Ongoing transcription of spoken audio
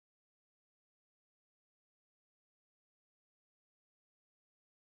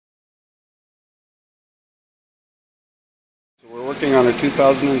Working on a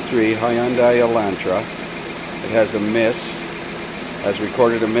 2003 Hyundai Elantra. It has a miss, has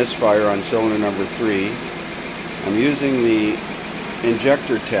recorded a misfire on cylinder number 3. I'm using the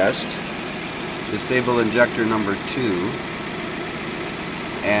injector test, disable injector number 2,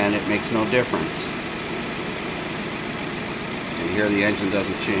 and it makes no difference. And here the engine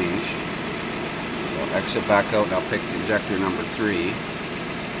doesn't change. So I'll exit back out and I'll pick injector number 3.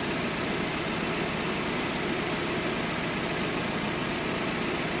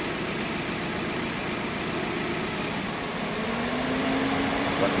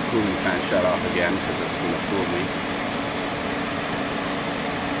 Let the cooling fan shut off again because it's going to fool me.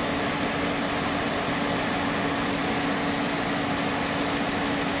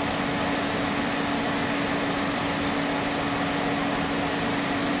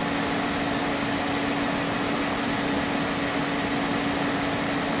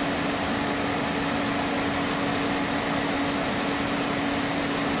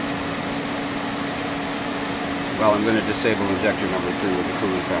 Well, I'm going to disable injector number 3 with the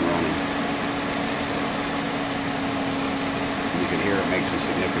cooling fan running. You can hear it makes a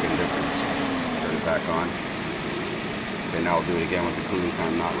significant difference. Turn it back on. Okay, now I'll do it again with the cooling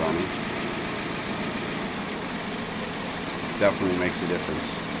fan not running. Definitely makes a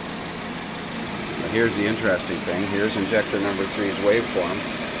difference. But here's the interesting thing. Here's injector number 3's waveform.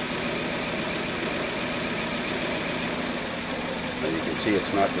 Now you can see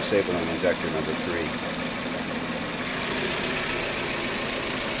it's not disabling injector number 3.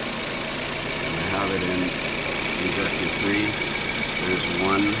 Have it in injector 3. There's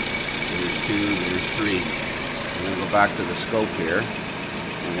 1, there's 2, there's 3. I'm going to go back to the scope here.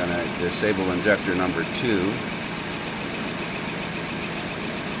 I'm going to disable injector number 2.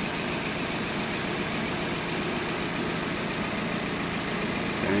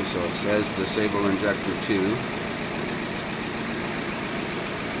 Okay, so it says disable injector 2.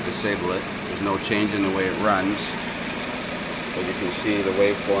 Disable it. There's no change in the way it runs. But you can see the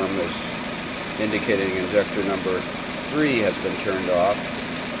waveform is indicating injector number 3 has been turned off,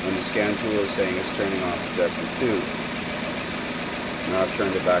 and the scan tool is saying it's turning off injector 2. Now I've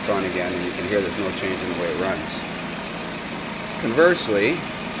turned it back on again, and you can hear there's no change in the way it runs. Conversely,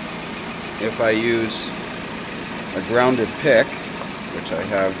 if I use a grounded pick, which I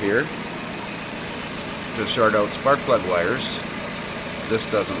have here, to short out spark plug wires, this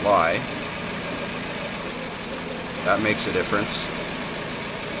doesn't lie. That makes a difference.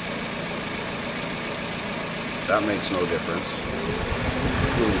 That makes no difference. The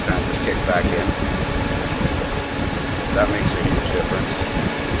cooling fan just kicks back in. That makes a huge difference.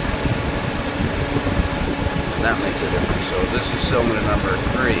 That makes a difference. So this is cylinder number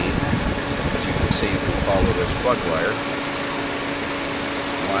 3. As you can see, you can follow this plug wire.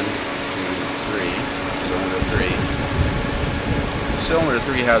 1, 2, 3. Cylinder 3. Cylinder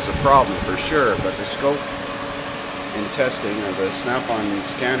 3 has a problem for sure, but the scope in testing, or the snap-on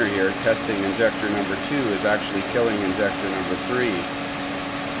scanner here testing injector number 2 is actually killing injector number 3.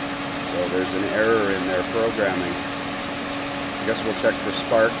 So there's an error in their programming. I guess we'll check for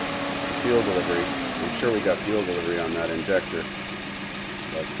spark and fuel delivery. I'm sure we got fuel delivery on that injector,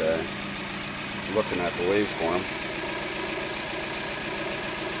 but looking at the waveform,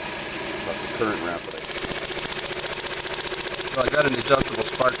 about the current rapid. So I got an adjustable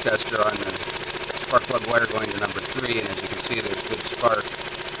spark tester on the spark plug wire going to number 3, and as you can see there's good spark.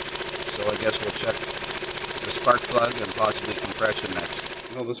 So I guess we'll check the spark plug and possibly compression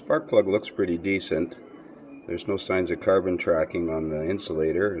next. Well, the spark plug looks pretty decent. There's no signs of carbon tracking on the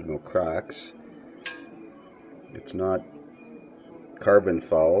insulator, there's no cracks. It's not carbon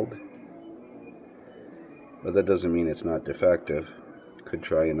fouled, but that doesn't mean it's not defective. Could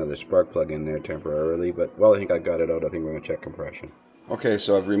try another spark plug in there temporarily, but well, I think I got it out. I think we're going to check compression. Okay,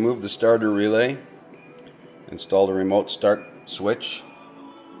 so I've removed the starter relay. Installed a remote start switch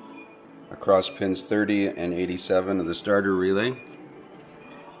across pins 30 and 87 of the starter relay.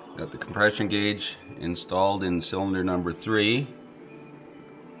 Got the compression gauge installed in cylinder number 3.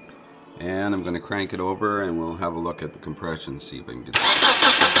 And I'm going to crank it over and we'll have a look at the compression, see if I can get it.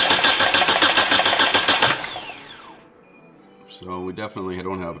 So we definitely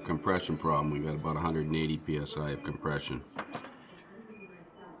don't have a compression problem. We got about 180 psi of compression.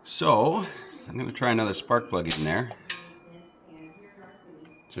 So I'm going to try another spark plug in there,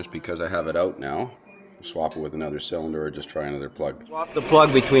 just because I have it out now. Swap it with another cylinder or just try another plug. Swap the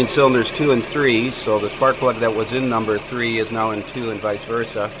plug between cylinders 2 and 3, so the spark plug that was in number 3 is now in 2 and vice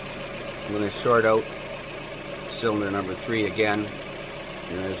versa. I'm going to short out cylinder number 3 again,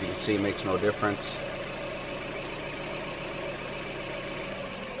 and as you can see it makes no difference.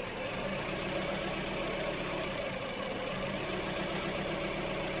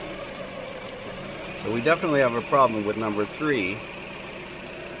 So we definitely have a problem with number 3.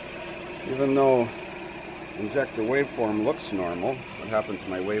 Even though injector waveform looks normal. What happened to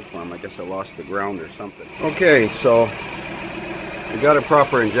my waveform? I guess I lost the ground or something. Okay, so we got a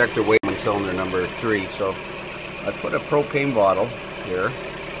proper injector waveform on cylinder number 3. So I put a propane bottle here,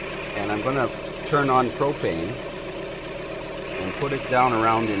 and I'm going to turn on propane and put it down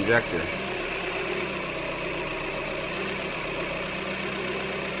around the injector.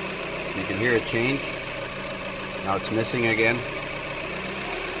 You can hear it change. Now it's missing again.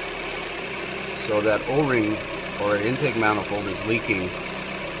 So that O-ring or an intake manifold is leaking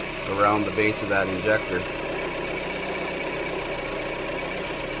around the base of that injector.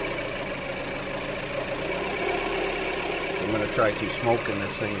 I'm going to try some smoke in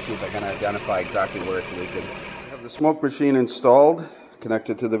this thing and see if I can identify exactly where it's leaking. I have the smoke machine installed,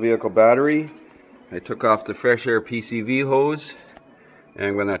 connected to the vehicle battery. I took off the fresh air PCV hose, and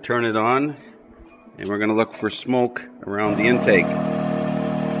I'm going to turn it on, and we're going to look for smoke around the intake.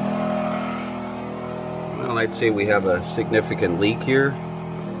 Well, I'd say we have a significant leak here.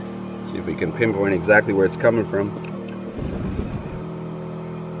 See if we can pinpoint exactly where it's coming from.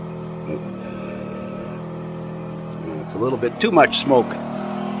 It's a little bit too much smoke.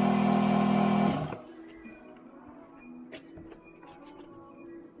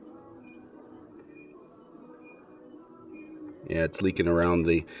 Yeah, it's leaking around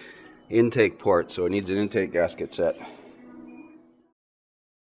the intake port, so it needs an intake gasket set.